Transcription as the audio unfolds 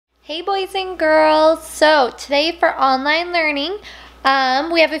Hey boys and girls, so today for online learning,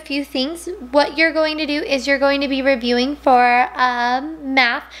 we have a few things. What you're going to do is you're going to be reviewing for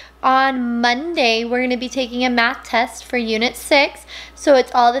math. On Monday, we're going to be taking a math test for Unit 6. So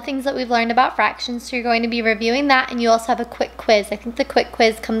it's all the things that we've learned about fractions. So you're going to be reviewing that, and you also have a quick quiz. I think the quick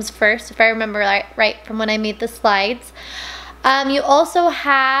quiz comes first, if I remember right from when I made the slides. You also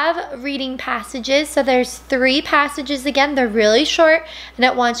have reading passages. So there's 3 passages again. They're really short, and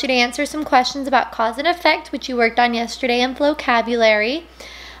it wants you to answer some questions about cause and effect, which you worked on yesterday in vocabulary.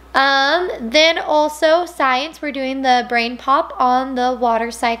 Then also science, we're doing the brain pop on the water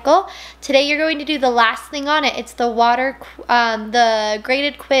cycle. Today you're going to do the last thing on it. It's the the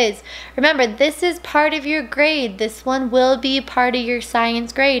graded quiz. Remember, this is part of your grade. This one will be part of your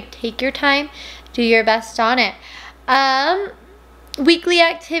science grade. Take your time, do your best on it. Weekly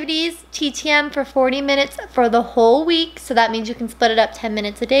activities, TTM for 40 minutes for the whole week. So that means you can split it up 10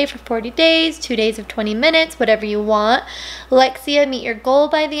 minutes a day for 40 days, 2 days of 20 minutes, whatever you want. Lexia, meet your goal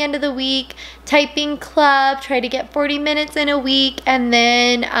by the end of the week. Typing club, try to get 40 minutes in a week. And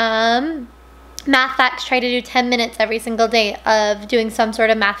then math facts, try to do 10 minutes every single day of doing some sort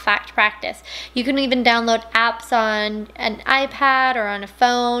of math fact practice. You can even download apps on an iPad or on a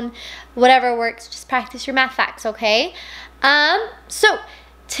phone, whatever works. Just practice your math facts, okay? So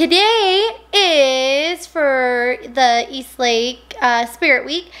today is for the East Lake Spirit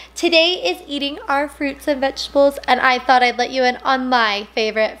Week. Today is eating our fruits and vegetables, and I thought I'd let you in on my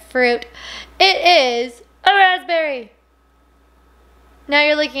favorite fruit. It is a raspberry. Now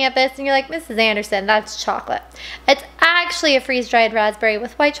you're looking at this and you're like, Mrs. Anderson, that's chocolate. It's actually a freeze-dried raspberry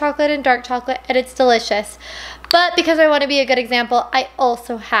with white chocolate and dark chocolate, and it's delicious. But because I want to be a good example, I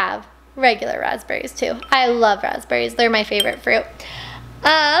also have regular raspberries too. I love raspberries. They're my favorite fruit.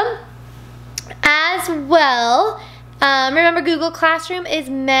 As well, remember Google Classroom is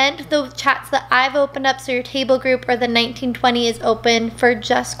meant, the chats that I've opened up, so your table group or the 1920 is open for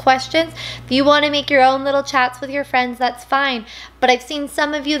just questions. If you want to make your own little chats with your friends, that's fine. But I've seen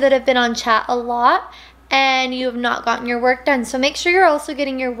some of you that have been on chat a lot and you have not gotten your work done. So make sure you're also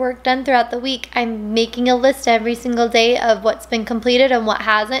getting your work done throughout the week. I'm making a list every single day of what's been completed and what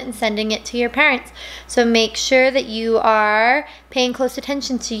hasn't and sending it to your parents. So make sure that you are paying close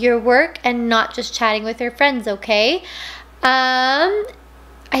attention to your work and not just chatting with your friends, okay?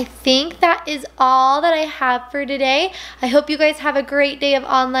 I think that is all that I have for today. I hope you guys have a great day of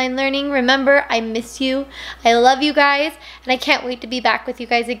online learning. Remember, I miss you. I love you guys, and I can't wait to be back with you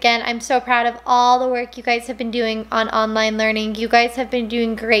guys again. I'm so proud of all the work you guys have been doing on online learning. You guys have been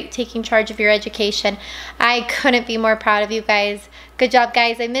doing great taking charge of your education. I couldn't be more proud of you guys. Good job,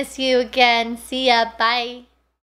 guys. I miss you again. See ya. Bye.